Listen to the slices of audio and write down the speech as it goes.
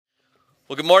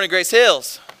Well, good morning, Grace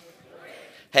Hills.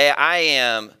 Hey, I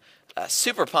am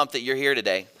super pumped that you're here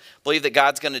today. Believe that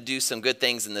God's going to do some good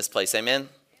things in this place. Amen?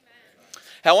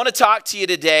 Hey, I want to talk to you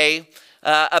today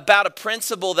about a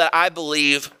principle that I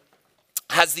believe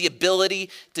has the ability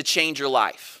to change your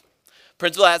life.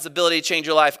 Principle has the ability to change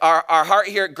your life. Our heart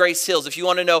here at Grace Hills, if you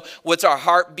want to know what's our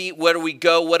heartbeat, where do we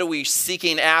go, what are we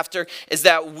seeking after, is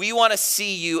that we want to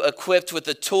see you equipped with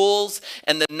the tools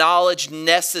and the knowledge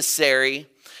necessary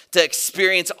to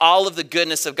experience all of the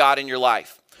goodness of God in your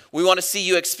life. We want to see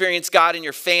you experience God in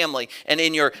your family and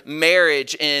in your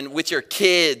marriage and with your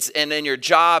kids and in your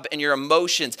job and your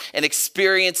emotions, and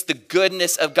experience the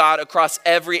goodness of God across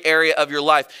every area of your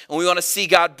life. And we want to see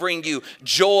God bring you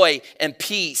joy and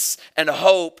peace and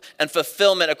hope and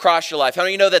fulfillment across your life. How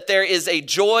many of you know that there is a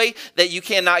joy that you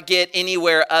cannot get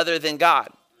anywhere other than God?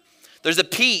 There's a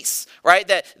peace, right?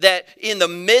 That in the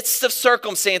midst of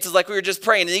circumstances, like we were just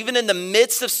praying, and even in the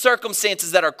midst of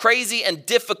circumstances that are crazy and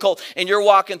difficult and you're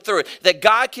walking through it, that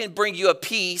God can bring you a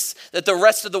peace that the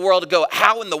rest of the world go,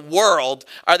 how in the world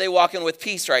are they walking with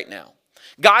peace right now?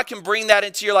 God can bring that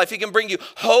into your life. He can bring you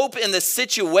hope in the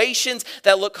situations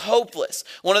that look hopeless.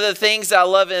 One of the things that I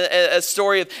love in a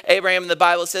story of Abraham in the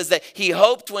Bible says that he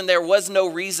hoped when there was no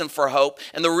reason for hope.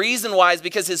 And the reason why is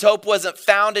because his hope wasn't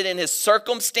founded in his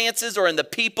circumstances or in the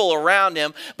people around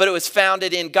him, but it was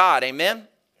founded in God. Amen?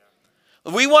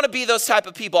 We want to be those type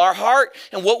of people. Our heart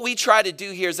and what we try to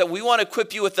do here is that we want to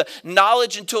equip you with the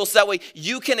knowledge and tools so that way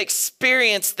you can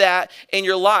experience that in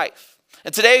your life.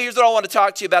 And today, here's what I want to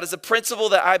talk to you about is a principle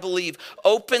that I believe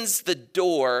opens the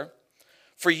door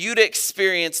for you to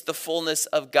experience the fullness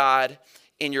of God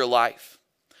in your life.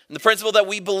 And the principle that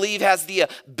we believe has the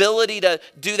ability to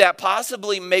do that,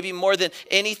 possibly maybe more than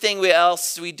anything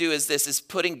else we do, is this, is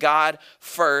putting God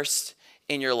first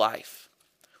in your life.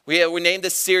 We named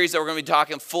this series that we're going to be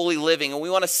talking Fully Living, and we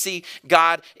want to see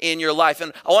God in your life.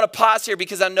 And I want to pause here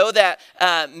because I know that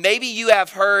maybe you have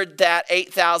heard that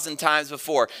 8,000 times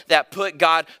before, that put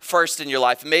God first in your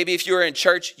life. And maybe if you were in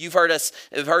church, you've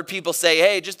heard people say,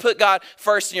 hey, just put God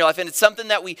first in your life. And it's something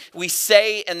that we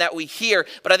say and that we hear.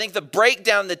 But I think the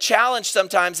breakdown, the challenge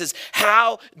sometimes is,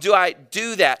 how do I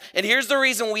do that? And here's the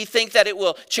reason we think that it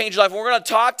will change your life. And we're going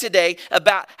to talk today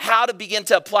about how to begin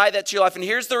to apply that to your life. And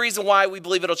here's the reason why we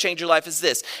believe it'll change your life is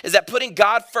this, is that putting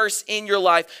God first in your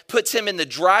life puts him in the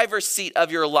driver's seat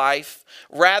of your life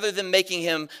rather than making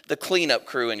him the cleanup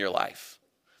crew in your life.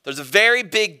 There's a very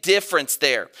big difference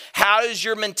there. How is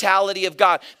your mentality of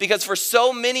God? Because for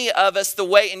so many of us, the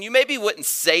way, and you maybe wouldn't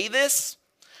say this,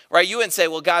 right? You wouldn't say,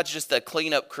 well, God's just the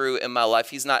cleanup crew in my life.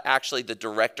 He's not actually the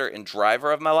director and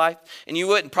driver of my life. And you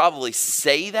wouldn't probably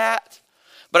say that.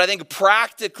 But I think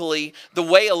practically the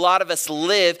way a lot of us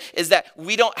live is that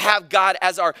we don't have God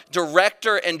as our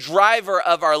director and driver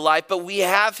of our life, but we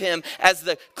have him as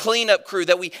the cleanup crew,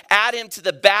 that we add him to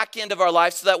the back end of our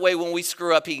life so that way when we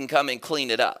screw up, he can come and clean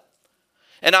it up.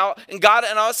 And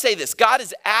I'll say this, God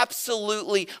is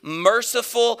absolutely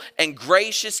merciful and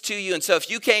gracious to you. And so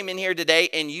if you came in here today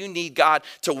and you need God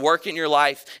to work in your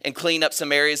life and clean up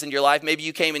some areas in your life, maybe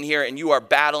you came in here and you are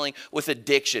battling with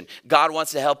addiction. God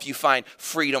wants to help you find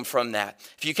freedom from that.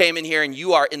 If you came in here and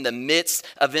you are in the midst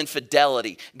of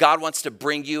infidelity, God wants to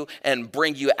bring you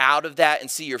out of that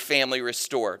and see your family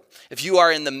restored. If you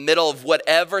are in the middle of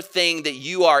whatever thing that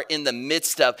you are in the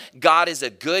midst of, God is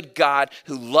a good God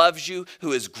who loves you,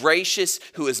 who is gracious,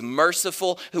 who is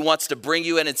merciful, who wants to bring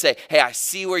you in and say, hey, I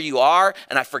see where you are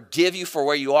and I forgive you for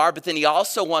where you are. But then he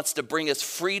also wants to bring us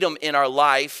freedom in our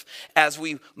life as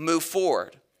we move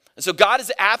forward. And so God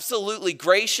is absolutely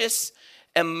gracious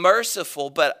and merciful.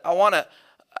 But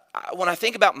when I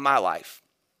think about my life,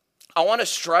 I want to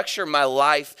structure my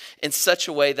life in such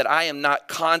a way that I am not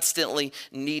constantly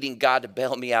needing God to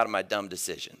bail me out of my dumb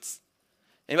decisions.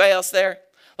 Anybody else there?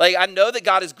 Like, I know that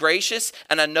God is gracious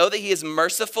and I know that he is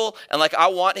merciful, and like I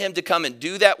want him to come and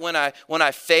do that when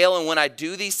I fail and when I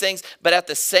do these things. But at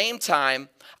the same time,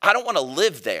 I don't want to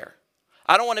live there.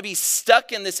 I don't want to be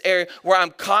stuck in this area where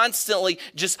I'm constantly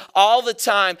just all the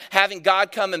time having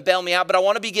God come and bail me out. But I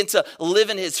want to begin to live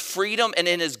in his freedom and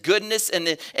in his goodness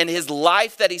and in his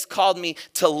life that he's called me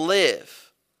to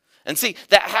live. And see,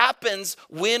 that happens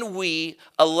when we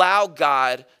allow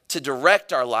God to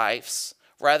direct our lives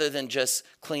rather than just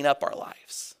clean up our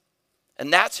lives.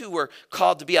 And that's who we're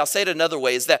called to be. I'll say it another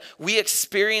way, is that we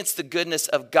experience the goodness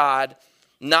of God,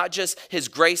 not just his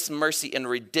grace, mercy, and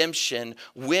redemption,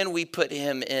 when we put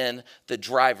him in the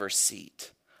driver's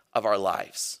seat of our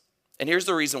lives. And here's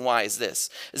the reason why is this,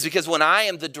 is because when I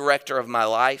am the director of my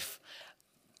life,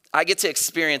 I get to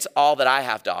experience all that I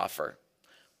have to offer.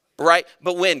 right?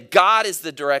 But when God is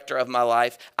the director of my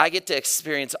life, I get to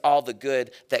experience all the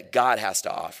good that God has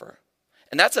to offer.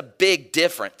 And that's a big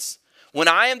difference. When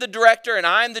I am the director and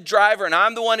I'm the driver and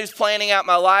I'm the one who's planning out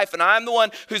my life and I'm the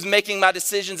one who's making my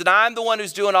decisions and I'm the one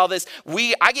who's doing all this,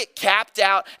 I get capped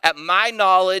out at my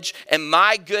knowledge and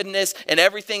my goodness and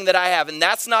everything that I have. And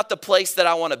that's not the place that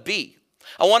I want to be.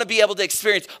 I want to be able to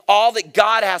experience all that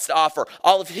God has to offer,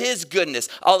 all of his goodness,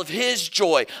 all of his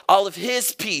joy, all of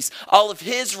his peace, all of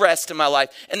his rest in my life.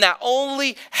 And that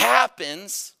only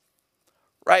happens,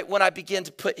 right, when I begin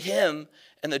to put him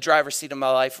in the driver's seat of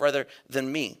my life rather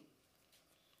than me.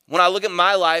 When I look at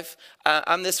my life,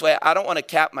 I'm this way. I don't want to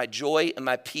cap my joy and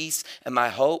my peace and my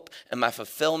hope and my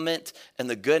fulfillment and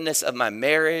the goodness of my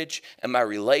marriage and my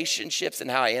relationships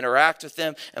and how I interact with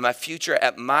them and my future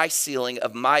at my ceiling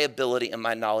of my ability and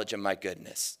my knowledge and my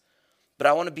goodness. But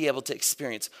I want to be able to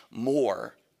experience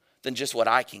more than just what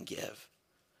I can give.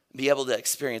 Be able to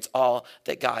experience all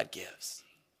that God gives.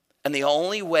 And the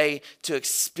only way to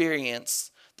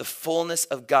experience the fullness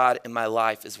of God in my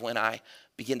life is when I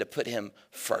begin to put him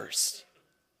first.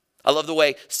 I love the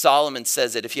way Solomon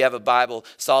says it. If you have a Bible,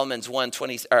 Psalms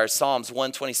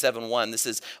 127:1. This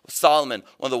is Solomon,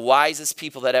 one of the wisest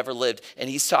people that ever lived. And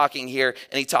he's talking here,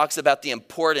 and he talks about the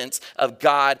importance of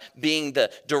God being the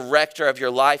director of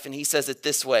your life. And he says it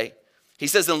this way. He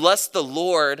says, unless the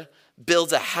Lord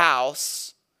builds a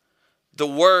house, the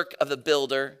work of the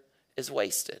builder is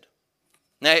wasted.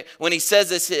 Now, when he says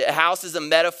this, a house is a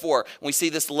metaphor. We see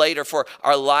this later for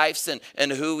our lives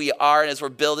and who we are and as we're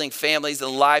building families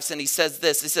and lives. And he says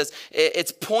this, he says,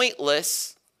 it's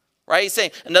pointless, right? He's saying,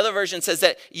 another version says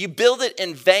that you build it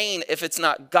in vain if it's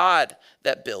not God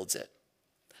that builds it.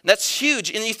 And that's huge.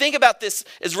 And you think about this,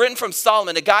 is written from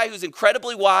Solomon, a guy who's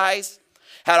incredibly wise,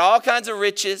 had all kinds of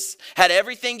riches, had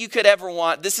everything you could ever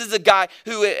want. This is a guy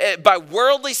who, by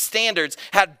worldly standards,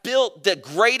 had built the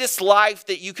greatest life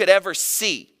that you could ever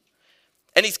see.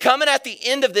 And he's coming at the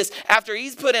end of this after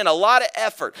he's put in a lot of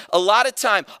effort, a lot of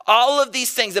time, all of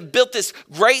these things, and built this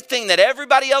great thing that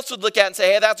everybody else would look at and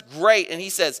say, hey, that's great. And he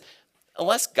says,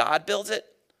 unless God builds it,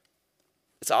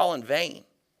 it's all in vain.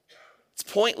 It's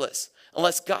pointless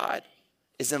unless God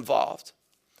is involved.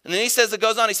 And then he says, it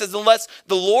goes on, he says, unless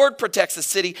the Lord protects the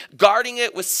city, guarding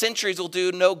it with sentries will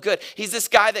do no good. He's this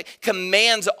guy that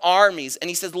commands armies. And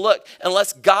he says, look,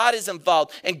 unless God is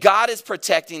involved and God is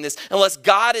protecting this, unless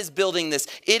God is building this,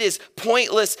 it is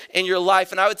pointless in your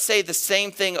life. And I would say the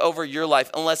same thing over your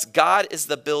life. Unless God is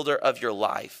the builder of your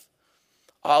life,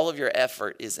 all of your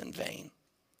effort is in vain.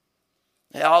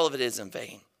 All of it is in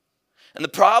vain. And the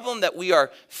problem that we are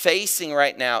facing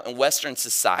right now in Western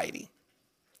society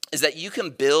is that you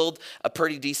can build a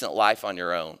pretty decent life on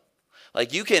your own.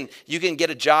 Like you can get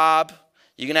a job,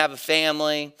 you can have a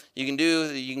family, you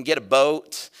can get a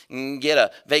boat, you can get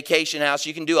a vacation house,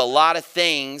 you can do a lot of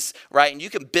things, right? And you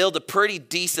can build a pretty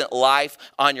decent life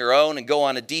on your own and go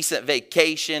on a decent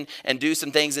vacation and do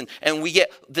some things. And we get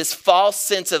this false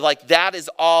sense of like that is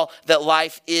all that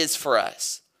life is for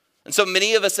us. And so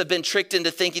many of us have been tricked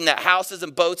into thinking that houses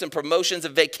and boats and promotions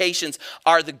and vacations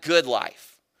are the good life.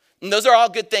 And those are all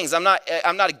good things. I'm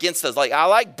not against those. Like, I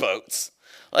like boats.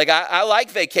 Like, I like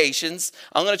vacations.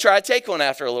 I'm going to try to take one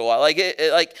after a little while.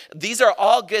 Like, these are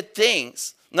all good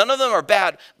things. None of them are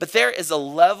bad. But there is a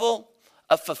level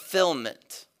of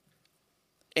fulfillment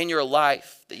in your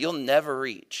life that you'll never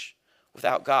reach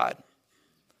without God.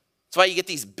 That's why you get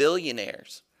these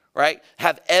billionaires, right?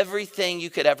 Have everything you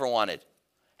could ever wanted.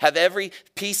 Have every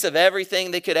piece of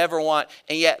everything they could ever want.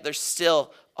 And yet there's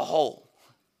still a hole.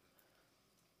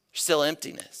 There's still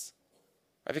emptiness,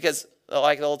 right? Because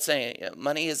like the old saying,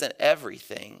 money isn't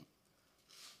everything.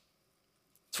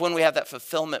 It's when we have that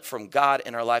fulfillment from God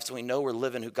in our lives and we know we're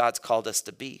living who God's called us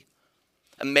to be.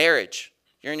 A marriage,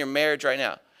 you're in your marriage right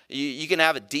now. You can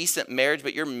have a decent marriage,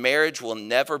 but your marriage will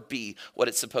never be what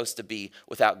it's supposed to be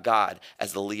without God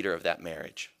as the leader of that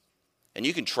marriage. And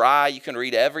you can try, you can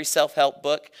read every self-help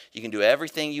book, you can do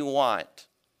everything you want.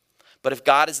 But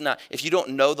if you don't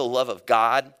know the love of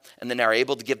God and then are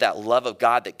able to give that love of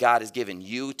God that God has given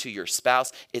you to your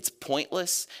spouse, it's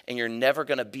pointless and you're never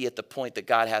going to be at the point that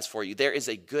God has for you. There is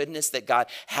a goodness that God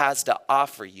has to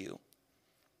offer you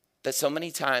that so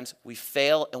many times we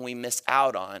fail and we miss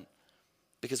out on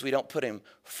because we don't put him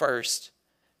first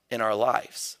in our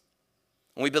lives.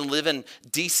 And we've been living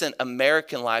decent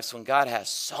American lives when God has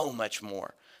so much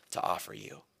more to offer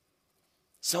you.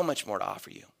 So much more to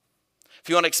offer you. If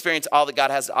you want to experience all that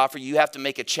God has to offer, you have to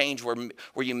make a change where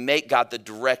you make God the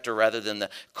director rather than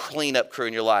the cleanup crew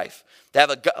in your life. To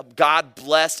have a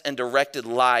God-blessed and directed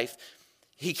life,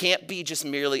 he can't be just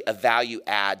merely a value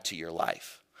add to your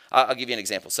life. I'll give you an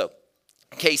example. So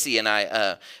Casey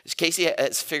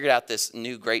has figured out this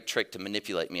new great trick to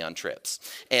manipulate me on trips.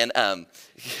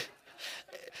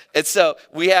 And so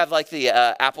we have like the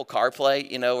Apple CarPlay,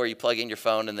 where you plug in your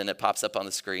phone and then it pops up on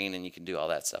the screen and you can do all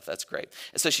that stuff. That's great.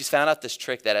 And so she's found out this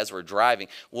trick that as we're driving,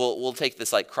 we'll take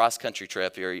this like cross-country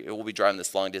trip, or we'll be driving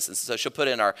this long distance. So she'll put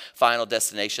in our final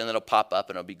destination, and it'll pop up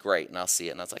and it'll be great, and I'll see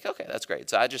it. And I was like, okay, that's great.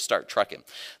 So I just start trucking.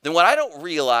 Then what I don't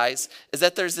realize is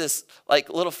that there's this like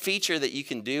little feature that you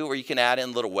can do where you can add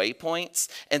in little waypoints.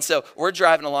 And so we're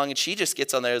driving along and she just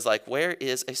gets on there and is like, where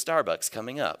is a Starbucks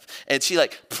coming up? And she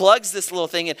like plugs this little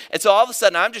thing in. And so all of a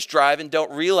sudden I'm just driving,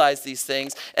 don't realize these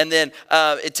things. And then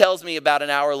it tells me about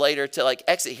an hour later to like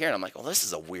exit here. And I'm like, well, this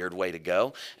is a weird way to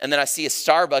go. And then I see a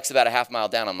Starbucks about a half mile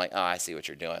down. I'm like, oh, I see what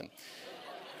you're doing.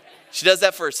 She does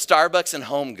that for Starbucks and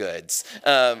Home Goods.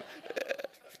 Because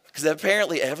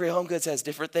apparently every Home Goods has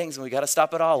different things and we got to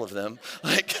stop at all of them.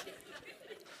 Like,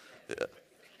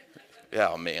 yeah,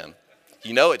 oh man,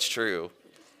 it's true.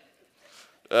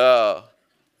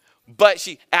 But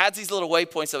she adds these little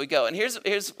waypoints that we go. And here's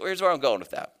where I'm going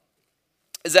with that.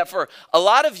 Is that for a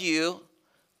lot of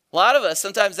us,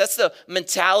 sometimes that's the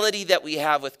mentality that we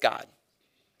have with God.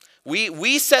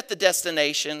 We set the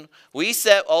destination. We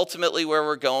set ultimately where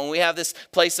we're going. We have this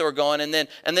place that we're going. And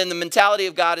then the mentality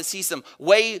of God is see some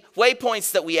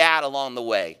waypoints that we add along the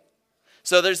way.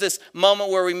 So there's this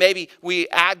moment where we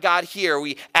add God here.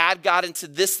 We add God into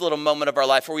this little moment of our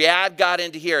life, or we add God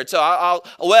into here. And so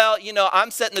I'm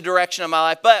setting the direction of my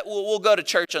life, but we'll go to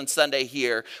church on Sunday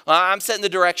here. I'm setting the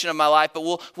direction of my life, but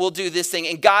we'll do this thing.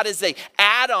 And God is a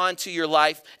add-on to your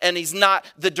life, and he's not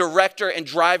the director and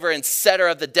driver and setter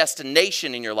of the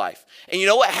destination in your life. And you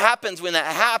know what happens when that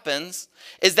happens?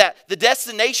 Is that the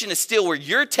destination is still where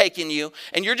you're taking you,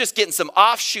 and you're just getting some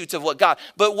offshoots of what God.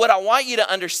 But what I want you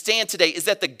to understand today is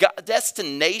that the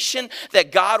destination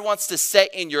that God wants to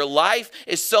set in your life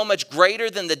is so much greater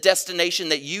than the destination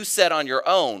that you set on your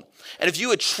own. And if you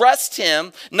would trust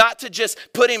him, not to just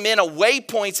put him in a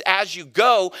waypoints as you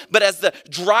go, but as the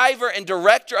driver and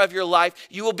director of your life,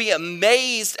 you will be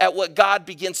amazed at what God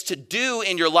begins to do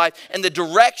in your life and the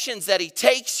directions that he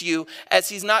takes you, as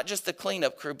he's not just the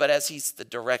cleanup crew, but as he's the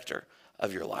director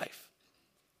of your life.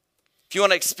 If you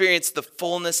want to experience the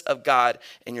fullness of God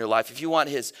in your life, if you want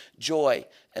his joy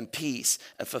and peace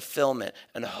and fulfillment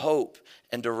and hope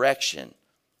and direction,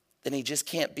 then he just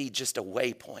can't be just a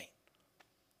waypoint.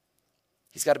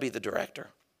 He's got to be the director.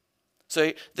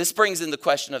 So this brings in the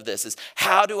question of this is,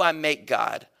 how do I make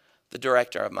God the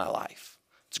director of my life?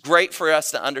 It's great for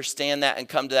us to understand that and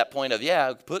come to that point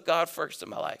of, put God first in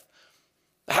my life.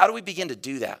 But how do we begin to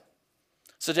do that?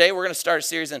 So today we're going to start a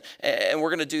series, and we're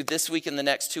going to do this week and the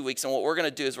next 2 weeks. And what we're going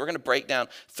to do is we're going to break down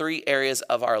 3 areas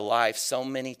of our life so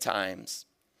many times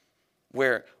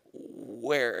where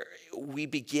we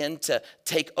begin to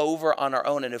take over on our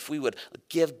own. And if we would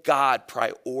give God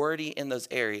priority in those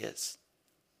areas,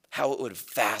 how it would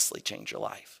vastly change your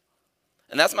life.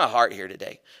 And that's my heart here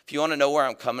today. If you want to know where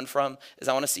I'm coming from, is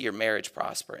I want to see your marriage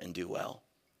prosper and do well.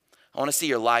 I want to see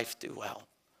your life do well.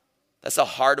 That's the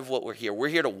heart of what we're here. We're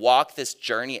here to walk this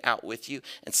journey out with you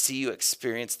and see you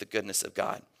experience the goodness of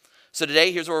God. So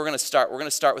today, here's where we're going to start. We're going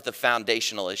to start with the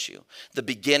foundational issue. The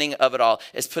beginning of it all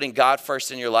is putting God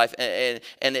first in your life. And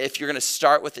if you're going to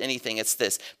start with anything, it's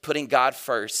this: putting God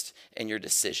first in your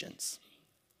decisions.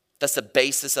 That's the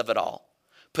basis of it all.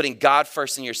 Putting God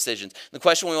first in your decisions. The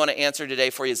question we want to answer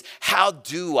today for you is, how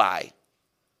do I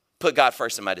put God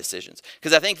first in my decisions?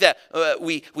 Because I think that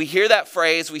we hear that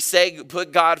phrase, we say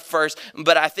put God first,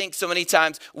 but I think so many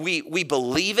times we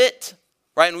believe it,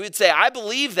 right? And we would say, I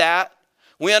believe that.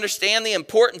 We understand the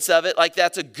importance of it, like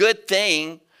that's a good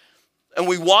thing, and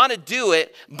we want to do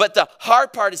it, but the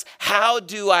hard part is, how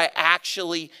do I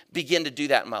actually begin to do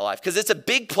that in my life? Because it's a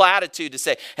big platitude to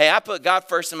say, hey, I put God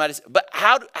first in my decisions, but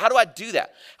how do I do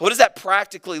that? What does that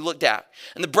practically look at?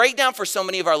 And the breakdown for so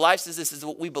many of our lives is this: is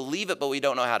we believe it, but we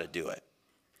don't know how to do it.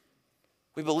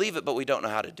 We believe it, but we don't know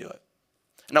how to do it.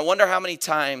 And I wonder how many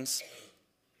times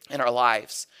in our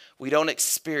lives we don't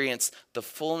experience the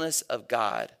fullness of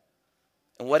God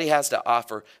and what he has to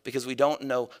offer because we don't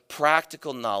know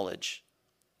practical knowledge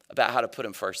about how to put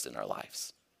him first in our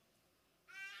lives.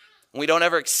 And we don't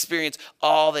ever experience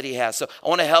all that he has. So I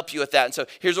want to help you with that. And so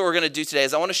here's what we're going to do today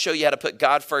is I want to show you how to put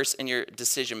God first in your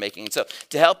decision making. And so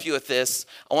to help you with this,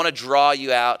 I want to draw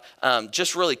you out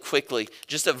just really quickly,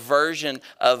 just a version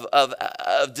of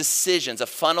decisions, a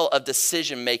funnel of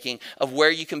decision making of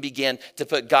where you can begin to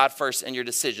put God first in your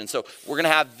decision. So we're going to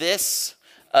have this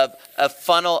of a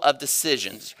funnel of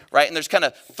decisions, right? And there's kind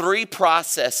of three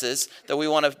processes that we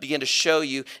want to begin to show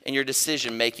you in your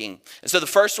decision making. And so the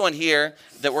first one here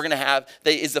that we're going to have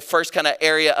that is the first kind of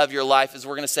area of your life is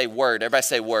we're going to say word. Everybody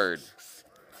say word.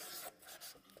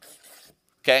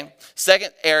 Okay?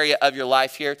 Second area of your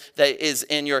life here that is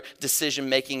in your decision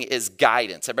making is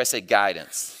guidance. Everybody say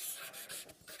guidance.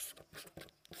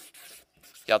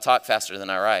 Y'all talk faster than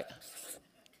I write.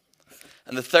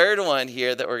 And the third one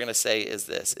here that we're going to say is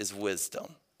this, is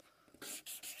wisdom.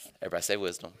 Everybody say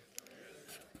wisdom.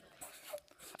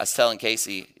 I was telling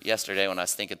Casey yesterday when I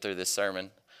was thinking through this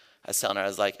sermon, I was telling her, I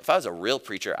was like, if I was a real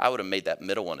preacher, I would have made that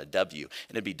middle one a W,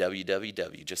 and it'd be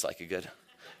WWW, just like a good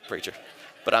preacher.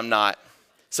 But I'm not.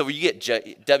 So you get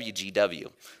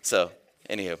WGW. So,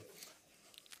 anywho,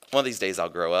 one of these days I'll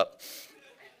grow up.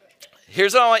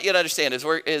 Here's what I want you to understand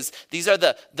is these are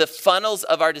the funnels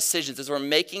of our decisions. As we're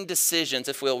making decisions,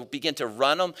 if we'll begin to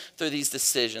run them through these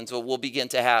decisions, we'll begin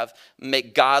to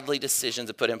make godly decisions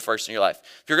and put him first in your life.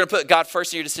 If you're going to put God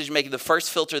first in your decision making, the first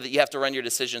filter that you have to run your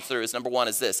decisions through is number one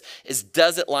is this, is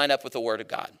does it line up with the word of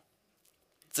God?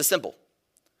 It's a simple.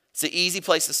 It's an easy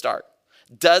place to start.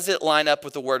 Does it line up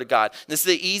with the word of God? This is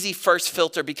the easy first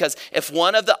filter because if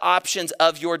one of the options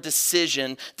of your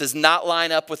decision does not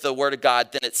line up with the word of God,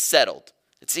 then it's settled.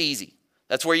 It's easy.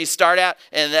 That's where you start out,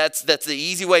 and that's the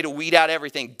easy way to weed out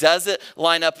everything. Does it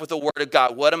line up with the word of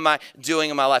God? What am I doing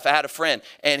in my life? I had a friend,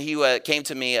 and he came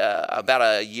to me about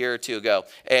a year or two ago,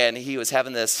 and he was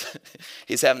having this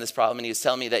problem, and he was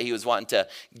telling me that he was wanting to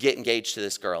get engaged to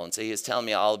this girl. And so he was telling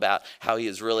me all about how he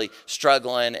was really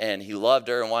struggling, and he loved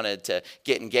her and wanted to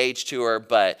get engaged to her,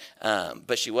 but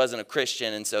she wasn't a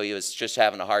Christian, and so he was just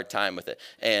having a hard time with it.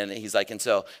 And he's like, and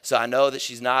so I know that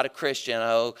she's not a Christian.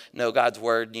 I know God's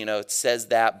word, it says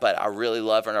that, but I really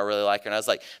love her and I really like her. And I was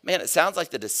like, man, it sounds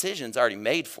like the decision's already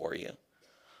made for you.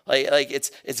 Like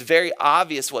it's very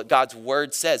obvious what God's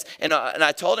word says. And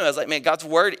I told him, I was like, man, God's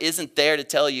word isn't there to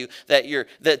tell you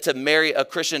that to marry a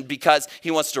Christian because he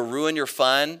wants to ruin your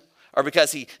fun or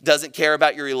because he doesn't care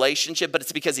about your relationship, but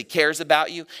it's because he cares about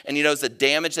you and he knows the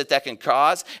damage that can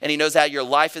cause, and he knows how your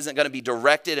life isn't going to be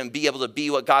directed and be able to be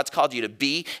what God's called you to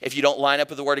be if you don't line up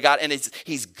with the word of God. And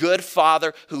he's good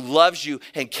Father who loves you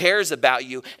and cares about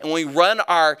you. And when we run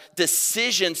our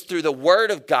decisions through the word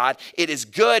of God, it is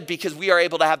good because we are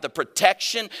able to have the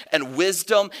protection and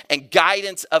wisdom and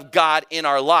guidance of God in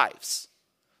our lives.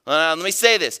 Let me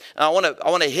say this. I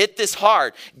want to hit this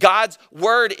hard. God's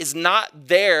word is not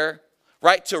there,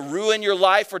 right, to ruin your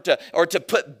life or to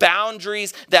put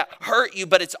boundaries that hurt you,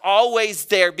 but it's always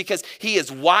there because he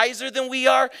is wiser than we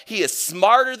are, he is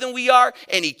smarter than we are,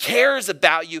 and he cares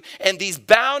about you. And these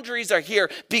boundaries are here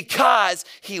because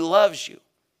he loves you.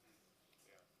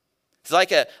 It's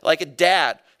like a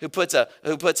dad who puts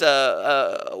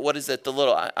what is it,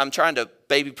 I'm trying to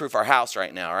baby-proof our house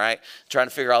right now, right? Trying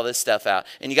to figure all this stuff out.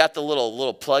 And you got the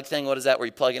little plug thing, what is that, where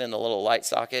you plug it in the little light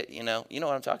socket, You know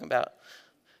what I'm talking about?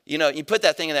 You put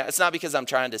that thing in there. It's not because I'm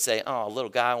trying to say, oh,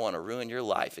 little guy, I want to ruin your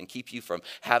life and keep you from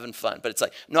having fun. But it's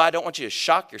like, no, I don't want you to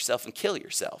shock yourself and kill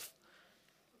yourself,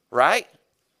 right?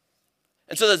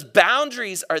 And so those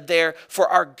boundaries are there for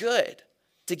our good,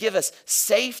 to give us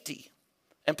safety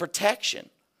and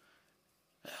protection.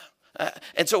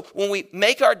 And so when we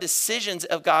make our decisions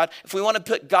of God, if we want to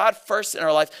put God first in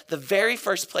our life, the very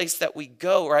first place that we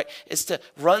go, right, is to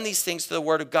run these things to the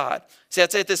word of God. See,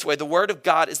 I'd say it this way. The word of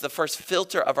God is the first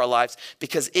filter of our lives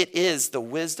because it is the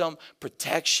wisdom,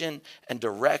 protection, and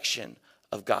direction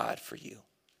of God for you.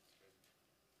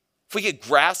 If we could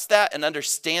grasp that and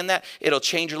understand that, it'll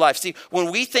change your life. See,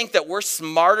 when we think that we're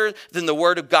smarter than the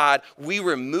word of God, we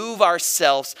remove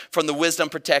ourselves from the wisdom,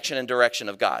 protection, and direction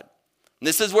of God. And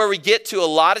this is where we get to a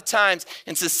lot of times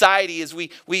in society is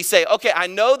we say, okay, I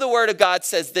know the word of God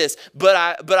says this, but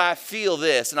I feel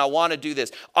this and I want to do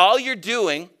this. All you're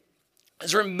doing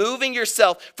is removing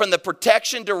yourself from the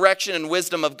protection, direction, and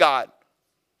wisdom of God.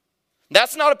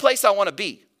 That's not a place I want to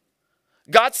be.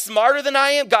 God's smarter than I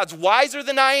am. God's wiser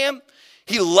than I am.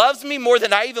 He loves me more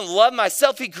than I even love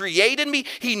myself. He created me.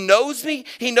 He knows me.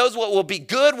 He knows what will be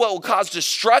good, what will cause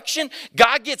destruction.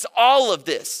 God gets all of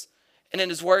this. And in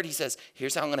his word, he says,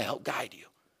 here's how I'm going to help guide you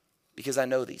because I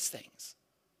know these things.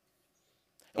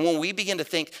 And when we begin to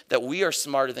think that we are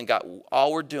smarter than God,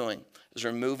 all we're doing is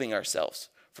removing ourselves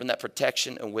from that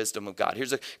protection and wisdom of God.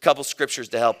 Here's a couple scriptures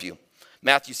to help you.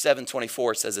 Matthew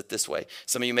 7:24 says it this way.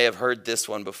 Some of you may have heard this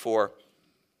one before.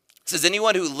 It says,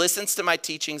 anyone who listens to my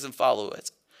teachings and follows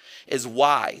it is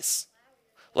wise,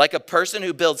 like a person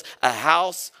who builds a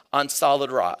house on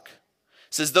solid rock.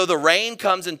 It says, though the rain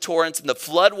comes in torrents and the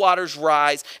flood waters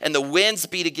rise and the winds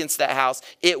beat against that house,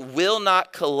 it will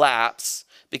not collapse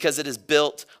because it is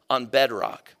built on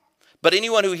bedrock. But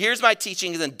anyone who hears my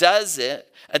teachings and does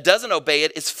it and doesn't obey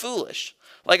it is foolish.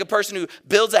 Like a person who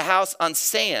builds a house on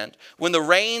sand. When the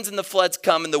rains and the floods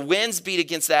come and the winds beat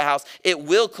against that house, it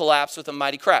will collapse with a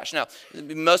mighty crash. Now,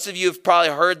 most of you have probably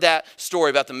heard that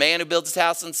story about the man who builds his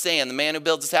house on sand, the man who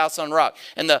builds his house on rock.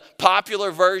 And the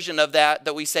popular version of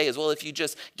that we say is, well, if you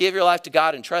just give your life to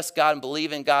God and trust God and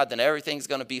believe in God, then everything's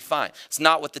going to be fine. It's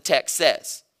not what the text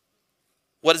says.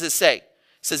 What does it say? It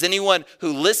says, anyone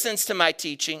who listens to my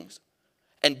teachings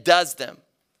and does them.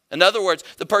 In other words,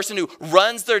 the person who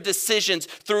runs their decisions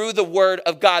through the word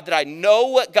of God, that I know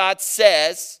what God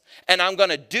says and I'm going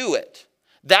to do it.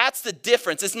 That's the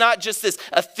difference. It's not just this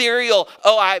ethereal,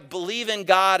 oh, I believe in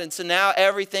God and so now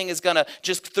everything is going to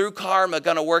just through karma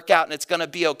going to work out and it's going to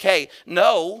be okay.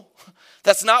 No,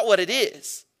 that's not what it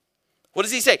is. What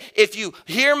does he say? If you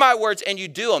hear my words and you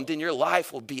do them, then your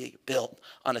life will be built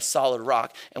on a solid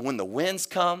rock. And when the winds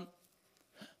come,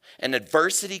 and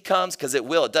adversity comes, because it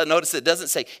will. Notice it doesn't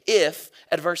say if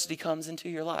adversity comes into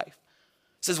your life.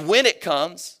 It says when it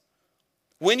comes,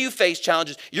 when you face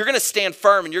challenges, you're going to stand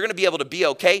firm and you're going to be able to be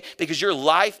okay because your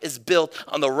life is built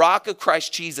on the rock of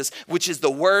Christ Jesus, which is the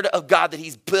word of God that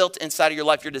he's built inside of your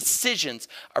life. Your decisions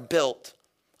are built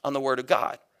on the word of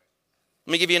God.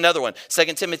 Let me give you another one. 2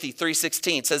 Timothy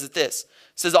 3:16 says it this.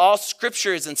 It says all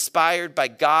scripture is inspired by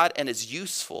God and is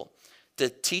useful to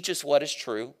teach us what is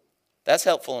true. That's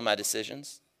helpful in my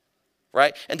decisions,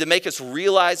 right? And to make us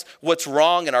realize what's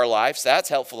wrong in our lives, that's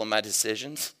helpful in my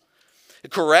decisions. It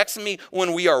corrects me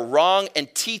when we are wrong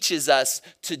and teaches us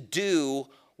to do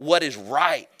what is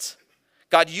right.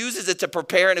 God uses it to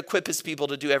prepare and equip his people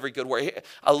to do every good work.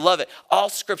 I love it. All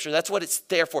scripture, that's what it's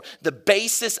there for. The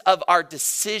basis of our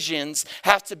decisions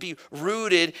have to be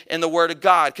rooted in the word of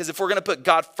God. Because if we're going to put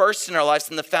God first in our lives,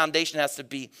 then the foundation has to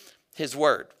be his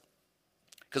word.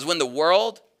 Because when the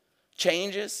world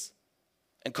changes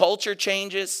and culture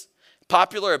changes,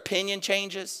 popular opinion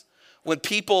changes, when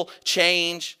people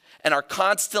change and are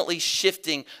constantly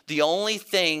shifting, the only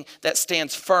thing that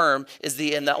stands firm and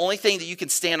the only thing that you can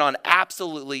stand on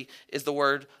absolutely is the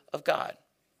word of God.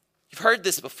 You've heard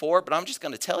this before, but I'm just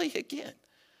going to tell you again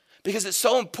because it's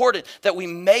so important that we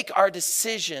make our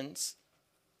decisions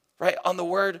right on the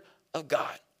word of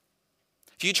God.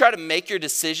 If you try to make your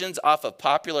decisions off of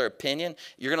popular opinion,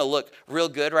 you're going to look real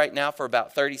good right now for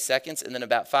about 30 seconds. And then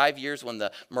about 5 years when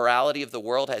the morality of the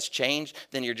world has changed,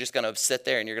 then you're just going to sit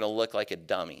there and you're going to look like a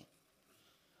dummy.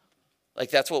 Like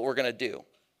that's what we're going to do.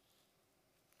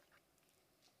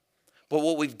 But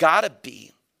what we've got to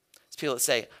be is people that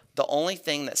say, the only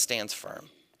thing that stands firm,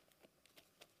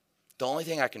 the only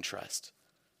thing I can trust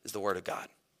is the word of God.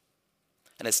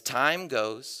 And as time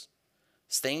goes,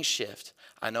 as things shift,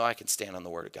 I know I can stand on the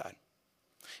word of God.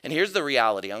 And here's the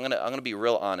reality. I'm going to be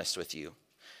real honest with you.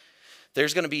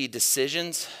 There's going to be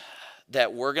decisions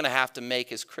that we're going to have to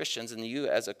make as Christians, and you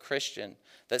as a Christian,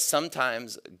 that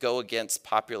sometimes go against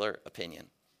popular opinion.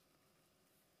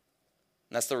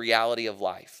 And that's the reality of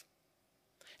life.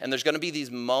 And there's going to be these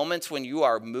moments when you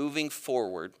are moving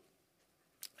forward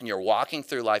and you're walking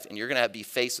through life and you're going to be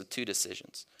faced with two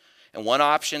decisions. And one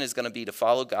option is going to be to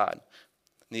follow God.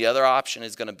 The other option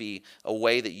is going to be a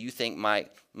way that you think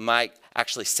might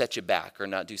actually set you back or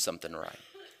not do something right.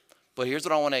 But here's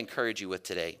what I want to encourage you with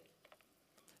today,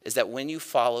 is that when you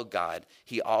follow God,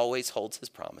 he always holds his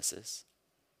promises.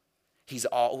 He's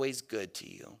always good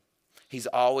to you. He's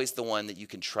always the one that you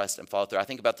can trust and follow through. I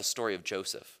think about the story of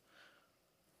Joseph.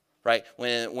 Right?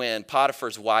 When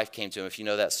Potiphar's wife came to him, if you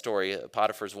know that story,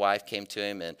 Potiphar's wife came to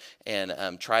him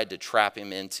and tried to trap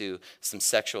him into some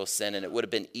sexual sin. And it would have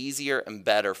been easier and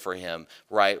better for him,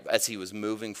 right, as he was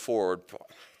moving forward,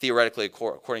 theoretically,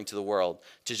 according to the world,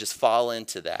 to just fall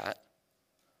into that.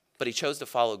 But he chose to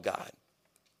follow God.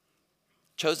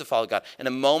 Chose to follow God. In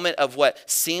a moment of what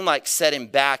seemed like set him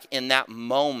back, in that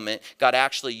moment, God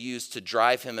actually used to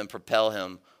drive him and propel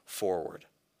him forward.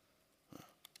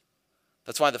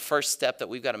 That's why the first step that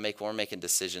we've got to make when we're making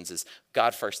decisions is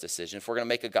God first decision. If we're going to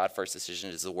make a God first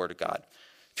decision, it is the word of God.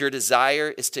 If your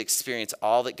desire is to experience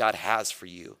all that God has for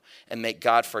you and make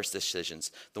God first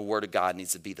decisions, the word of God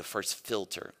needs to be the first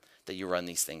filter that you run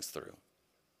these things through.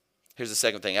 Here's the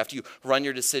second thing. After you run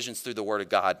your decisions through the word of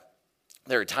God,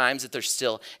 there are times that there's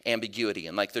still ambiguity,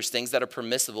 and like there's things that are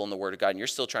permissible in the word of God, and you're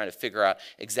still trying to figure out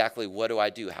exactly what do I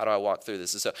do? How do I walk through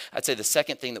this? And so I'd say the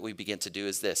second thing that we begin to do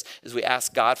is this, is we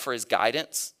ask God for his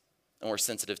guidance, and we're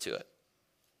sensitive to it.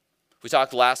 We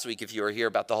talked last week, if you were here,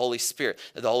 about the Holy Spirit,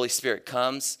 that the Holy Spirit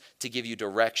comes to give you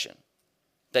direction.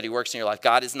 that he works in your life.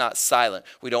 God is not silent.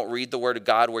 We don't read the word of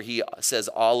God where he says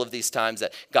all of these times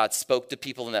that God spoke to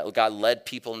people and that God led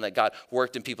people and that God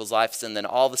worked in people's lives. And then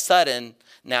all of a sudden,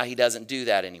 now he doesn't do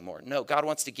that anymore. No, God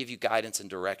wants to give you guidance and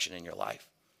direction in your life.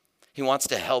 He wants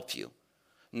to help you.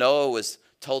 Noah was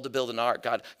told to build an ark.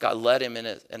 God led him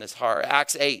in his heart.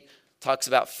 Acts 8 talks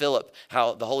about Philip,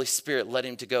 how the Holy Spirit led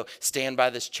him to go stand by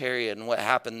this chariot and what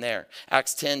happened there.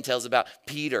 Acts 10 tells about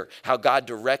Peter, how God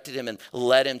directed him and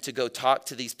led him to go talk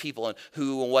to these people and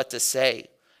who and what to say.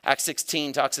 Acts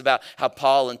 16 talks about how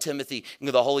Paul and Timothy,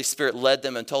 the Holy Spirit led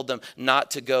them and told them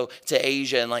not to go to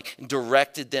Asia and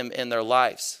directed them in their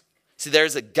lives. See,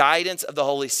 there's a guidance of the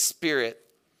Holy Spirit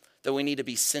that we need to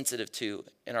be sensitive to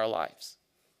in our lives.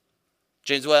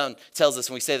 James Welton tells us,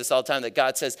 and we say this all the time, that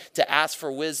God says to ask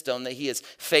for wisdom, that he is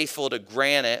faithful to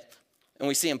grant it. And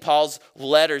we see in Paul's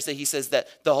letters that he says that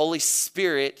the Holy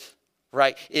Spirit,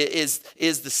 right, is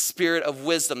the spirit of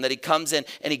wisdom, that he comes in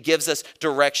and he gives us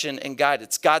direction and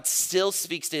guidance. God still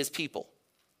speaks to his people.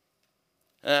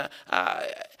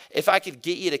 If I could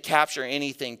get you to capture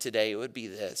anything today, it would be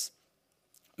this.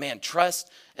 Man, trust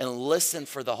and listen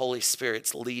for the Holy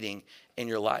Spirit's leading in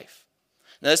your life.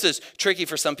 Now, this is tricky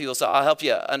for some people, so I'll help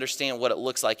you understand what it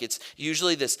looks like. It's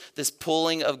usually this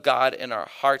pulling of God in our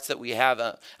hearts that we have.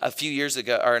 A few years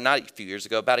ago, or not a few years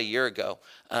ago, about a year ago,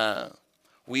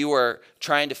 we were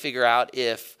trying to figure out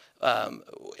if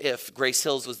Grace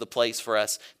Hills was the place for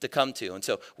us to come to. And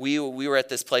so we were at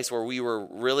this place where we were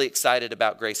really excited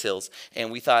about Grace Hills.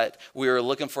 And we thought we were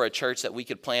looking for a church that we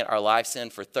could plant our lives in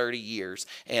for 30 years.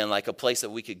 And a place that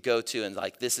we could go to. And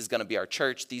this is going to be our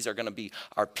church. These are going to be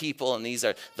our people. And these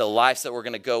are the lives that we're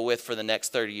going to go with for the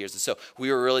next 30 years. And so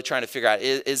we were really trying to figure out,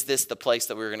 is this the place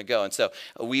that we were going to go? And so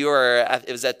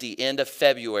it was at the end of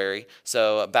February.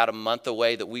 So about a month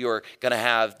away that we were going to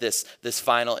have this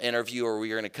final interview where we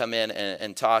were going to come in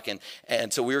and talk.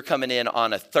 And so we were coming in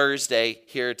on a Thursday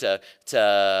here to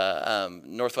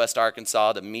Northwest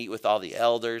Arkansas to meet with all the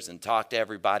elders and talk to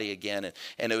everybody again.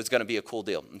 And it was going to be a cool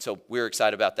deal. And so we were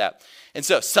excited about that. And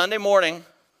so Sunday morning,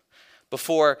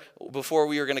 before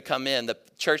we were going to come in, the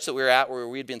church that we were at, where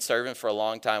we had been serving for a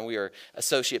long time, we were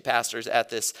associate pastors at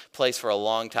this place for a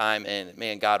long time, and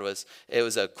man, it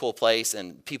was a cool place,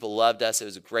 and people loved us. It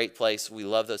was a great place. We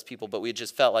loved those people, but we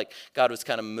just felt like God was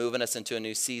kind of moving us into a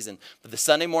new season. But the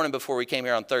Sunday morning before we came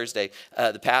here on Thursday,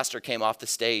 the pastor came off the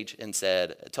stage and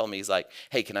told me, he's like,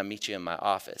 "Hey, can I meet you in my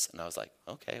office?" And I was like,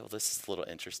 "Okay, well, this is a little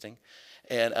interesting."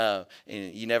 And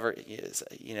you never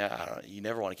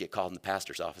want to get called in the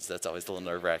pastor's office. That's always a little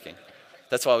nerve-wracking.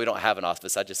 That's why we don't have an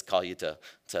office. I just call you to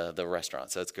the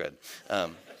restaurant, so it's good.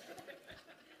 But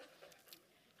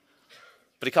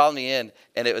he called me in,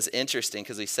 and it was interesting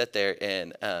because we sat there,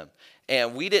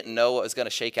 and we didn't know what was going to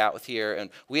shake out with here. And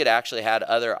we had actually had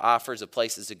other offers of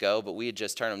places to go, but we had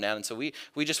just turned them down. And so we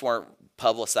just weren't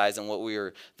publicizing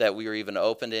that we were even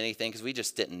open to anything, because we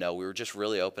just didn't know. We were just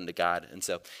really open to God. And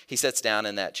so he sits down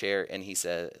in that chair, and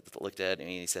looked at me,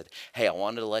 and he said, "Hey, I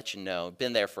wanted to let you know,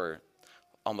 been there for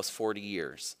almost 40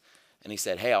 years. And he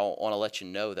said, "Hey, I want to let you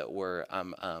know that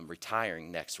I'm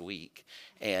retiring next week.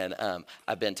 And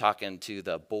I've been talking to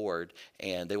the board,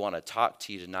 and they want to talk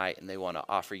to you tonight, and they want to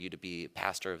offer you to be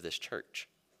pastor of this church."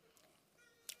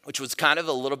 Which was kind of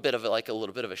a little bit of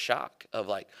a shock of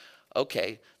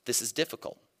okay, this is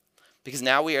difficult. Because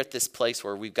now we are at this place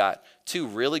where we've got two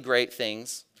really great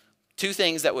things. Two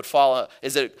things that would fall,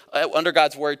 is it under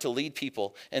God's word to lead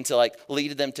people and to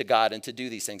lead them to God and to do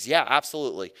these things? Yeah,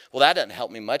 absolutely. Well, that doesn't help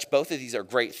me much. Both of these are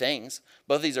great things.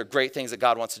 Both of these are great things that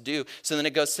God wants to do. So then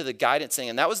it goes to the guidance thing.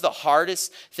 And that was the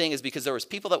hardest thing, is because there was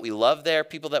people that we loved there,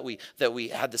 people that we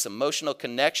had this emotional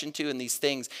connection to, and these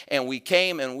things. And we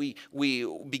came and we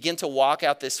began to walk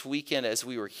out this weekend as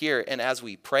we were here. And as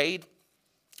we prayed,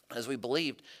 as we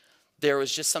believed, there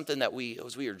was just something that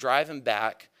as we were driving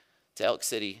back to Elk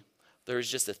City, there was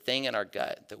just a thing in our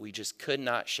gut that we just could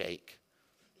not shake,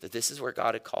 that this is where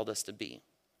God had called us to be.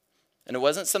 And it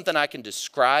wasn't something I can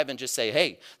describe and just say,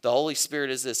 "Hey, the Holy Spirit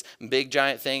is this big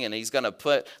giant thing, and he's going to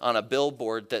put on a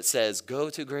billboard that says, 'Go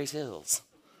to Grace Hills.'"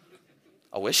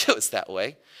 I wish it was that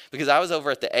way, because I was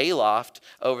over at the A-Loft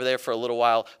over there for a little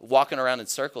while, walking around in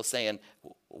circles saying,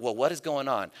 "Well, what is going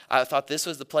on? I thought this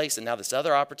was the place, and now this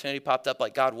other opportunity popped up.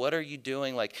 God, what are you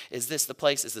doing? Is this the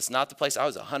place? Is this not the place? I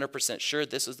was 100% sure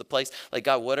this was the place.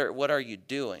 God, what are you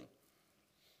doing?"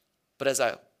 But as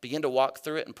I began to walk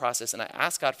through it and process, and I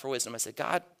asked God for wisdom, I said,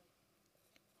 "God,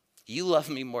 you love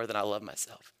me more than I love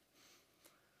myself.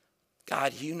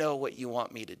 God, you know what you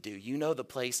want me to do. You know the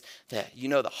place, that you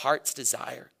know the heart's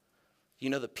desire. You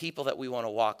know the people that we want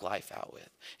to walk life out with.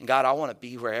 And God, I want to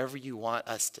be wherever you want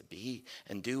us to be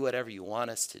and do whatever you want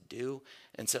us to do.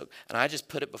 And I just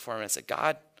put it before him and I said,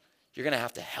 God, you're going to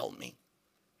have to help me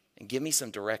and give me some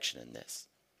direction in this.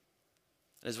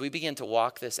 And as we begin to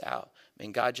walk this out,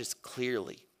 God just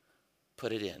clearly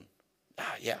put it in.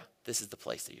 Yeah, this is the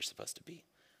place that you're supposed to be.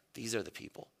 These are the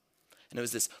people. And it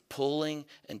was this pulling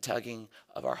and tugging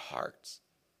of our hearts.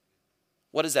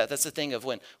 What is that? That's the thing of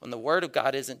when the word of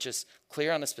God isn't just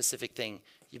clear on a specific thing,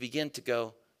 you begin to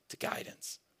go to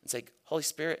guidance and say, Holy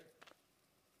Spirit,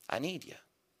 I need you.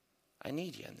 I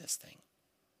need you in this thing.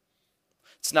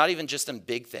 It's not even just in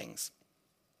big things.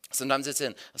 Sometimes it's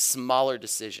in smaller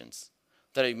decisions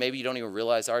that maybe you don't even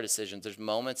realize are decisions. There's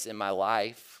moments in my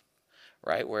life,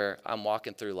 right, where I'm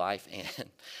walking through life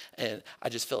and I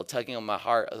just feel a tugging on my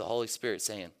heart of the Holy Spirit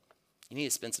saying, you need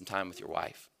to spend some time with your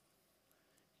wife.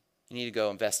 You need to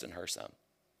go invest in her some.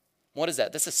 What is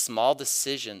that? That's a small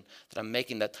decision that I'm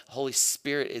making that the Holy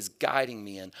Spirit is guiding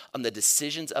me in on the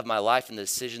decisions of my life and the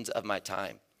decisions of my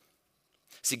time.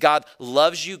 See, God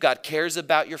loves you. God cares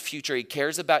about your future. He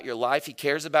cares about your life. He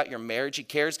cares about your marriage. He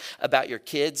cares about your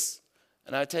kids.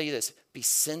 And I tell you this, be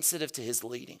sensitive to his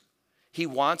leading. He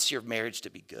wants your marriage to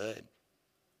be good.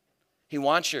 He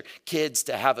wants your kids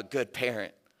to have a good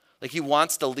parent. Like he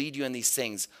wants to lead you in these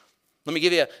things. Let me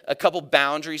give you a couple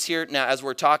boundaries here. Now, as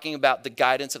we're talking about the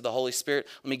guidance of the Holy Spirit,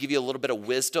 let me give you a little bit of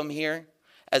wisdom here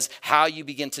as how you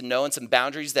begin to know, and some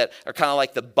boundaries that are kind of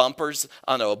like the bumpers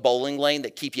on a bowling lane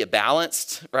that keep you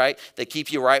balanced, right? That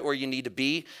keep you right where you need to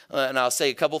be. And I'll say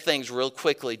a couple things real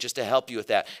quickly just to help you with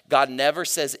that. God never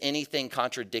says anything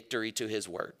contradictory to his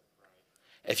word.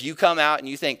 If you come out and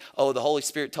you think, oh, the Holy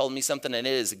Spirit told me something and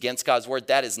it is against God's word,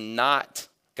 that is not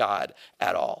God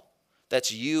at all. That's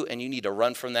you, and you need to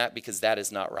run from that because that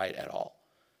is not right at all.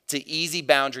 It's an easy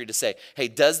boundary to say, hey,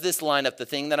 does this line up, the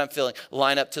thing that I'm feeling,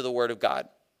 line up to the word of God?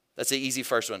 That's the easy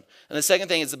first one. And the second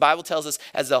thing is the Bible tells us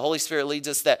as the Holy Spirit leads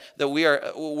us that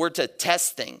we're to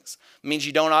test things. It means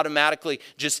you don't automatically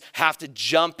just have to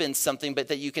jump in something, but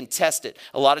that you can test it.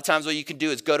 A lot of times what you can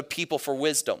do is go to people for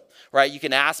wisdom, right? You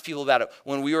can ask people about it.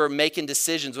 When we were making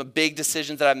decisions, when big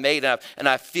decisions that I made, and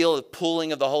I feel the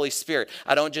pulling of the Holy Spirit,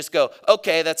 I don't just go,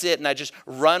 okay, that's it, and I just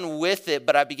run with it,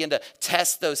 but I begin to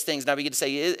test those things, and I begin to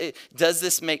say, does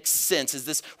this make sense? Is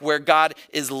this where God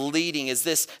is leading? Is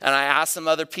this, and I ask some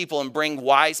other people and bring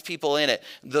wise people in it.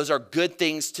 Those are good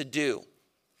things to do.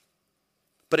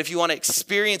 But if you want to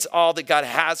experience all that God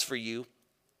has for you,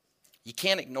 you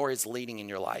can't ignore his leading in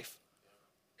your life.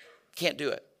 You can't do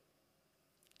it.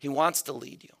 He wants to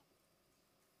lead you.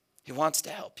 He wants to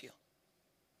help you.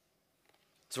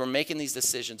 So we're making these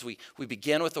decisions. We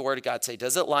begin with the word of God. Say,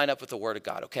 does it line up with the word of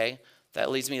God? Okay. That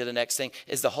leads me to the next thing.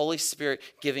 Is the Holy Spirit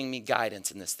giving me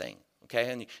guidance in this thing? Okay.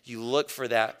 And you look for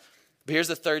that. But here's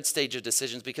the third stage of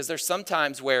decisions, because there's some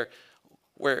times where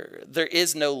there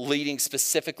is no leading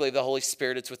specifically of the Holy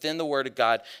Spirit. It's within the word of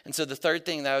God. And so the third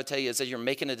thing that I would tell you is that you're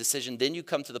making a decision, then you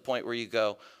come to the point where you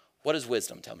go, what does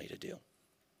wisdom tell me to do?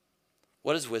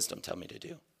 What does wisdom tell me to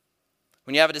do?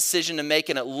 When you have a decision to make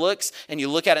and it looks, and you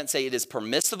look at it and say it is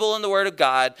permissible in the word of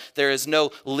God, there is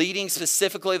no leading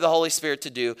specifically of the Holy Spirit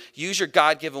to do, use your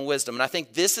God-given wisdom. And I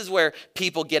think this is where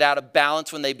people get out of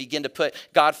balance when they begin to put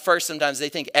God first. Sometimes they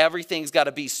think everything's got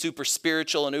to be super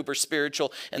spiritual and uber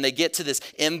spiritual, and they get to this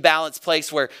imbalanced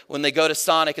place where when they go to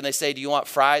Sonic and they say, do you want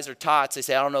fries or tots? They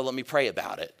say, I don't know, let me pray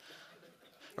about it.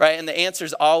 Right? And the answer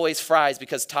is always fries,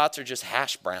 because tots are just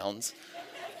hash browns.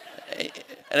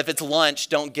 And if it's lunch,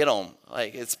 don't get them.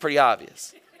 Like, it's pretty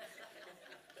obvious.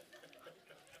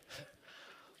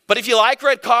 But if you like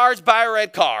red cars, buy a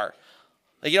red car.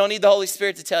 Like, you don't need the Holy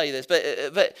Spirit to tell you this,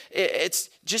 but it's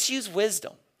just use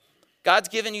wisdom. God's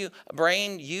given you a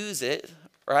brain, use it,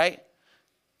 right?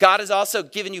 God has also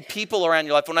given you people around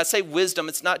your life. When I say wisdom,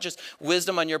 it's not just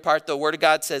wisdom on your part. The Word of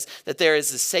God says that there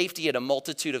is a safety in a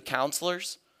multitude of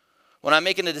counselors. When I'm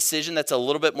making a decision that's a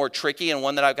little bit more tricky and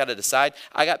one that I've got to decide,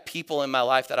 I got people in my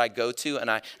life that I go to,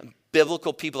 and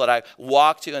biblical people that I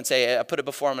walk to and say, I put it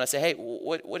before them and I say, hey,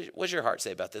 what does your heart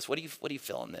say about this? What do you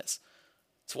feel in this?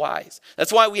 It's wise.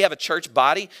 That's why we have a church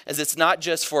body, as it's not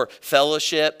just for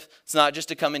fellowship. It's not just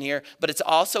to come in here, but it's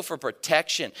also for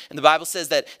protection. And the Bible says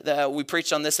that we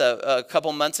preached on this a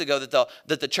couple months ago,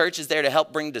 that the church is there to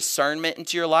help bring discernment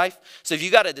into your life. So if you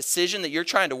got a decision that you're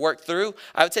trying to work through,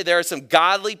 I would say there are some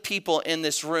godly people in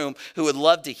this room who would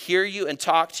love to hear you and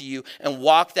talk to you and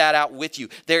walk that out with you.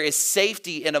 There is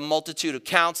safety in a multitude of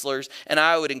counselors, and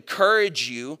I would encourage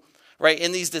you, right,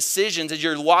 in these decisions, as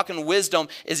you're walking wisdom,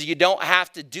 is you don't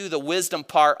have to do the wisdom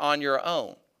part on your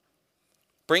own.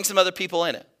 Bring some other people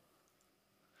in it.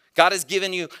 God has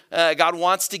given you, God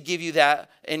wants to give you that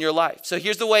in your life. So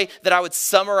here's the way that I would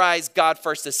summarize God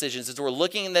first decisions. As we're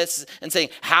looking at this and saying,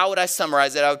 how would I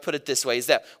summarize it? I would put it this way, is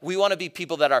that we want to be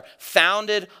people that are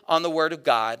founded on the word of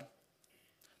God,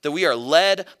 that we are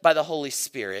led by the Holy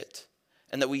Spirit,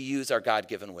 and that we use our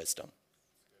God-given wisdom.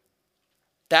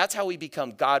 That's how we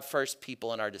become God first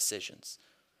people in our decisions,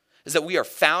 is that we are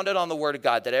founded on the word of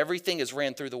God, that everything is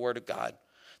ran through the word of God,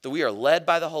 that we are led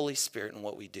by the Holy Spirit in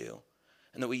what we do,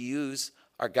 and that we use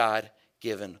our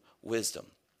God-given wisdom.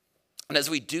 And as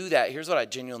we do that, here's what I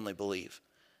genuinely believe,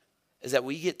 is that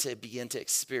we get to begin to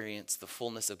experience the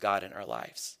fullness of God in our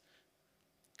lives.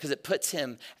 Because it puts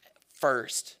him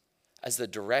first as the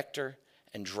director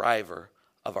and driver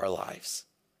of our lives.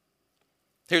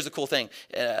 Here's the cool thing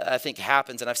I think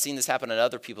happens, and I've seen this happen in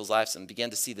other people's lives and began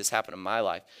to see this happen in my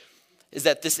life, is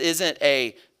that this isn't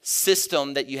a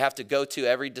system that you have to go to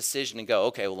every decision and go,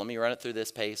 okay, well, let me run it through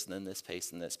this pace and then this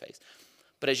pace and this pace.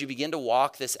 But as you begin to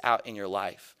walk this out in your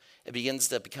life, it begins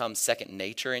to become second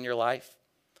nature in your life.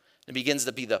 It begins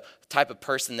to be the type of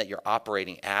person that you're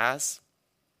operating as.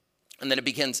 And then it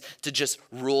begins to just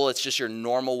rule. It's just your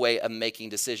normal way of making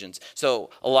decisions.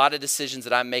 So a lot of decisions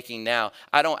that I'm making now,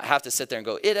 I don't have to sit there and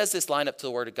go, it has this line up to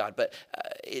the word of God. But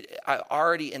I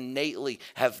already innately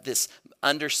have this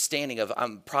understanding of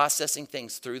I'm processing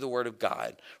things through the word of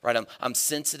God, right? I'm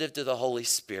sensitive to the Holy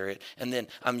Spirit. And then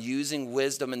I'm using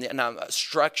wisdom and I'm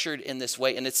structured in this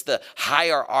way. And it's the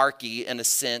hierarchy, in a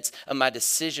sense, of my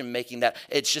decision making that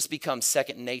it's just become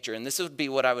second nature. And this would be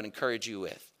what I would encourage you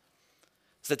with.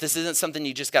 So that this isn't something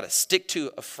you just got to stick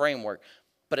to a framework,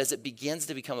 but as it begins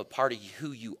to become a part of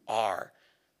who you are,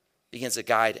 it begins to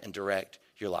guide and direct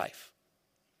your life.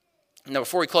 Now,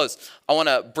 before we close, I want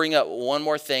to bring up one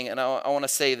more thing, and I want to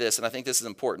say this, and I think this is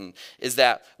important, is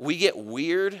that we get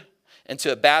weird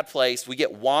into a bad place, we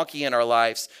get wonky in our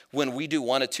lives when we do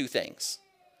one of two things.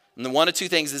 And the one of two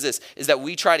things is this, is that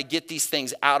we try to get these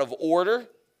things out of order,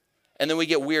 and then we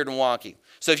get weird and wonky.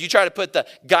 So if you try to put the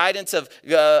guidance of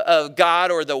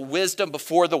God or the wisdom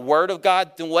before the word of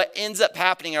God, then what ends up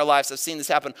happening in our lives, I've seen this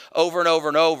happen over and over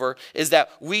and over, is that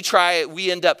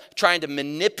we end up trying to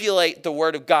manipulate the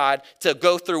word of God to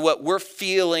go through what we're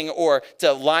feeling or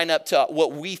to line up to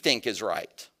what we think is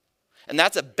right. And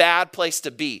that's a bad place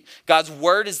to be. God's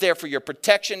word is there for your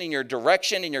protection and your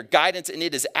direction and your guidance, and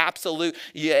it is absolute.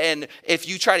 And if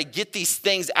you try to get these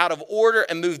things out of order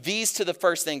and move these to the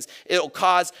first things, it'll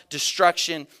cause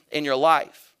destruction in your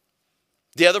life.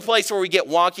 The other place where we get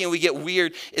wonky and we get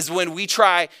weird is when we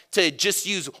try to just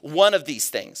use one of these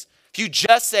things. If you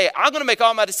just say, I'm going to make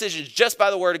all my decisions just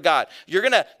by the word of God, you're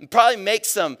going to probably make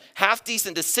some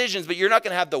half-decent decisions, but you're not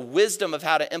going to have the wisdom of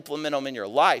how to implement them in your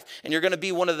life. And you're going to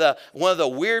be one of the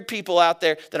weird people out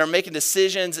there that are making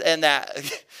decisions and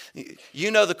that,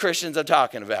 you know the Christians I'm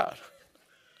talking about.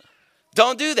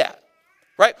 Don't do that,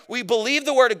 right? We believe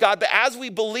the word of God, but as we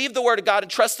believe the word of God and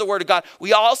trust the word of God,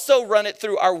 we also run it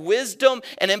through our wisdom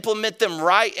and implement them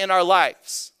right in our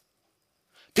lives.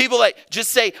 People that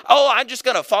just say, oh, I'm just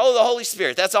going to follow the Holy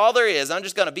Spirit. That's all there is. I'm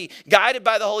just going to be guided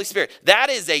by the Holy Spirit. That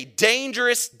is a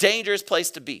dangerous, dangerous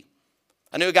place to be.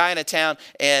 I knew a guy in a town,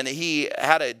 and he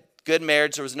had a good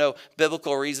marriage. There was no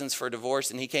biblical reasons for divorce,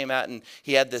 and he came out, and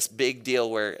he had this big deal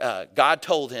where God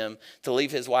told him to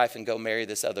leave his wife and go marry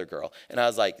this other girl. And I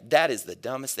was like, that is the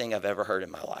dumbest thing I've ever heard in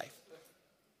my life.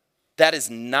 That is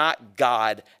not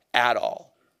God at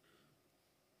all.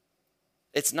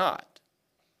 It's not.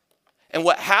 And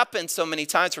what happens so many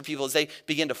times for people is they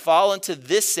begin to fall into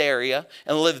this area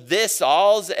and live this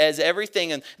all as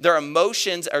everything, and their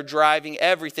emotions are driving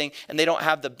everything, and they don't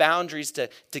have the boundaries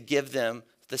to give them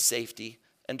the safety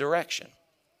and direction.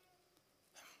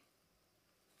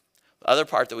 The other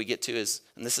part that we get to is,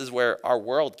 and this is where our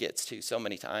world gets to so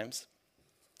many times,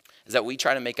 is that we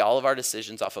try to make all of our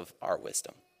decisions off of our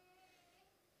wisdom.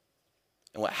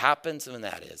 And what happens when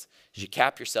that is you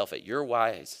cap yourself at your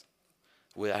wise,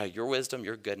 without your wisdom,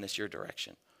 your goodness, your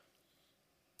direction.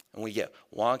 And we get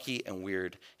wonky and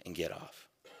weird and get off.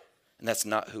 And that's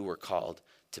not who we're called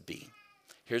to be.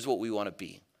 Here's what we want to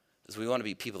be. Is we want to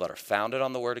be people that are founded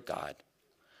on the word of God,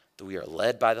 that we are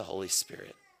led by the Holy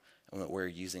Spirit, and that we're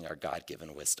using our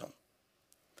God-given wisdom.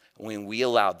 When we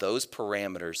allow those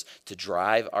parameters to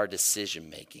drive our decision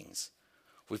makings,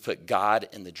 we put God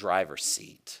in the driver's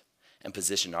seat and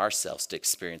position ourselves to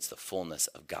experience the fullness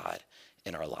of God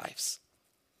in our lives.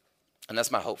 And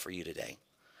that's my hope for you today.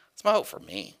 It's my hope for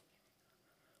me.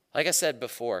 Like I said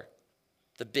before,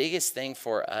 the biggest thing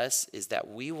for us is that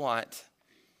we want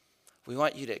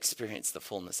you to experience the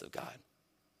fullness of God.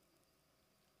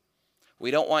 We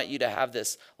don't want you to have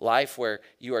this life where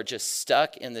you are just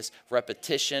stuck in this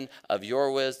repetition of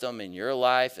your wisdom in your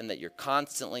life and that you're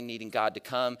constantly needing God to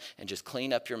come and just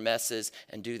clean up your messes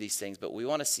and do these things. But we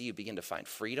want to see you begin to find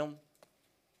freedom.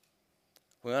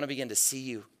 We want to begin to see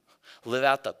you live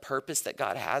out the purpose that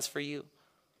God has for you.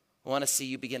 We want to see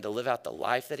you begin to live out the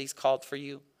life that he's called for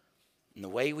you. And the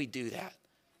way we do that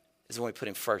is when we put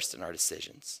him first in our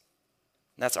decisions.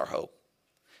 And that's our hope,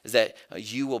 is that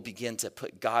you will begin to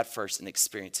put God first and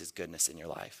experience his goodness in your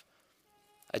life.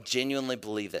 I genuinely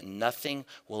believe that nothing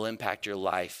will impact your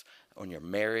life on your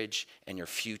marriage and your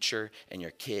future and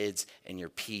your kids and your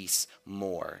peace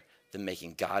more than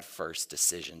making God first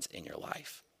decisions in your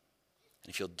life.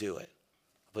 And if you'll do it,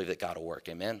 I believe that God will work.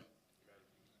 Amen?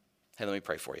 Hey, let me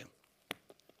pray for you.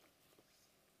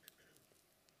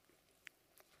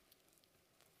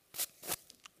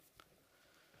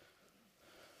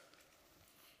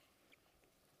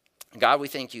 God, we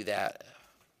thank you that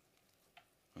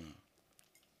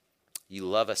you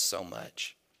love us so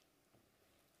much,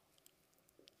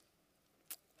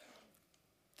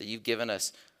 that you've given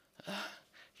us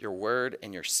your word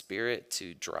and your spirit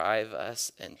to drive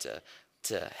us and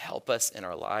to help us in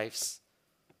our lives,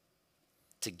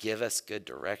 to give us good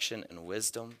direction and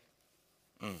wisdom.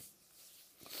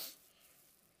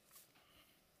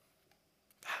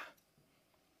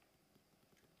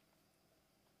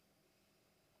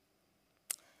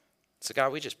 So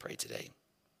God, we just pray today.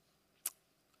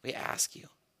 We ask you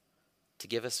to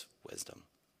give us wisdom,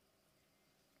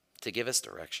 to give us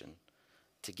direction,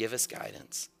 to give us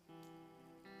guidance.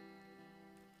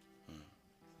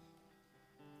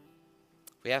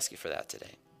 We ask you for that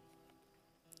today.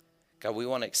 God, we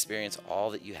want to experience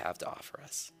all that you have to offer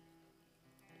us.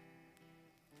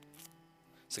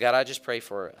 So God, I just pray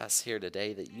for us here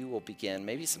today that you will begin,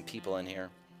 maybe some people in here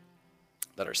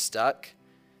that are stuck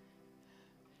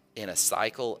in a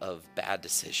cycle of bad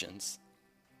decisions.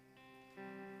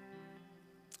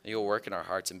 You'll work in our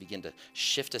hearts and begin to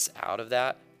shift us out of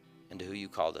that into who you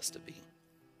called us to be.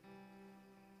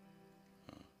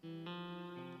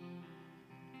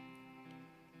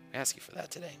 I ask you for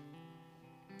that today.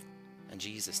 In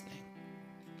Jesus' name.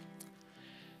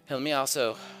 And let me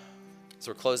also, as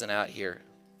we're closing out here,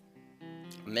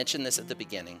 mention this at the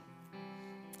beginning,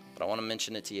 but I want to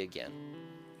mention it to you again.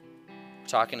 We're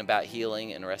talking about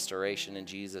healing and restoration in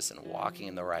Jesus and walking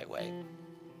in the right way.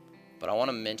 But I want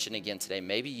to mention again today,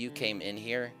 maybe you came in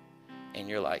here and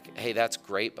you're like, hey, that's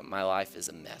great, but my life is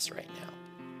a mess right now.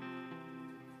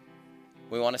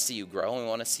 We want to see you grow and we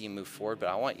want to see you move forward, but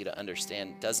I want you to understand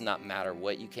it does not matter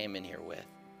what you came in here with,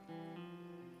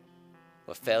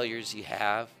 what failures you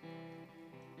have,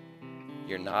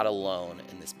 you're not alone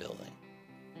in this building.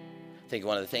 I think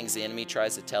one of the things the enemy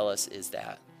tries to tell us is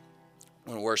that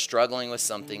when we're struggling with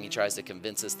something, he tries to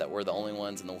convince us that we're the only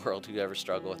ones in the world who ever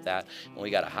struggle with that. And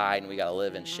we got to hide and we got to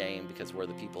live in shame because we're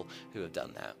the people who have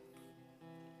done that.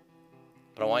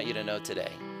 But I want you to know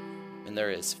today, and there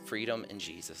is freedom in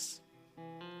Jesus.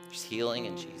 There's healing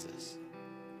in Jesus.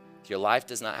 Your life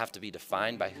does not have to be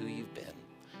defined by who you've been,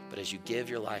 but as you give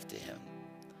your life to him,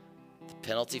 the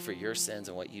penalty for your sins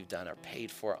and what you've done are paid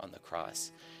for on the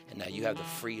cross. And now you have the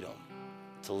freedom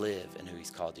to live in who he's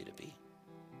called you to be.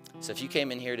 So if you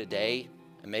came in here today,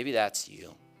 and maybe that's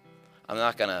you, I'm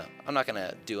not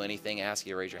gonna do anything, ask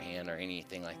you to raise your hand or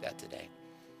anything like that today.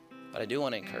 But I do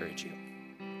want to encourage you.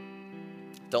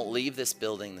 Don't leave this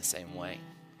building the same way.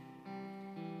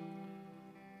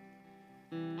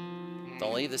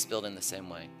 Don't leave this building the same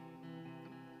way.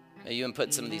 Maybe you've been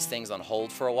putting some of these things on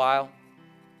hold for a while.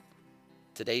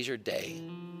 Today's your day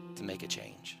to make a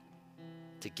change,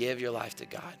 to give your life to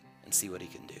God and see what he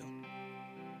can do.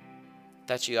 If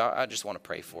that's you, I just want to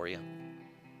pray for you.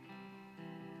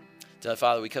 Dear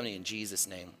Father, we come to you in Jesus'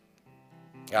 name.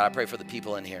 God, I pray for the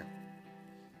people in here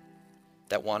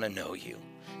that want to know you.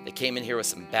 They came in here with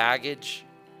some baggage,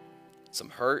 some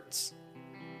hurts,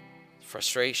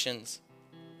 frustrations.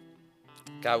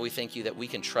 God, we thank you that we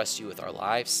can trust you with our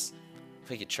lives.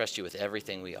 We can trust you with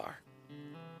everything we are.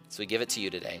 So we give it to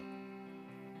you today.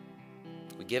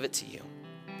 We give it to you.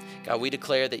 God, we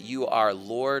declare that you are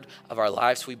Lord of our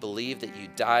lives. We believe that you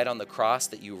died on the cross,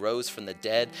 that you rose from the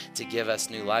dead to give us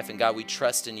new life. And God, we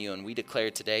trust in you, and we declare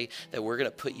today that we're going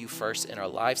to put you first in our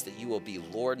lives, that you will be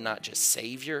Lord, not just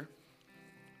Savior.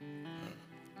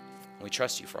 And we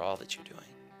trust you for all that you're doing.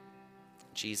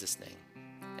 In Jesus' name,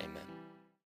 amen.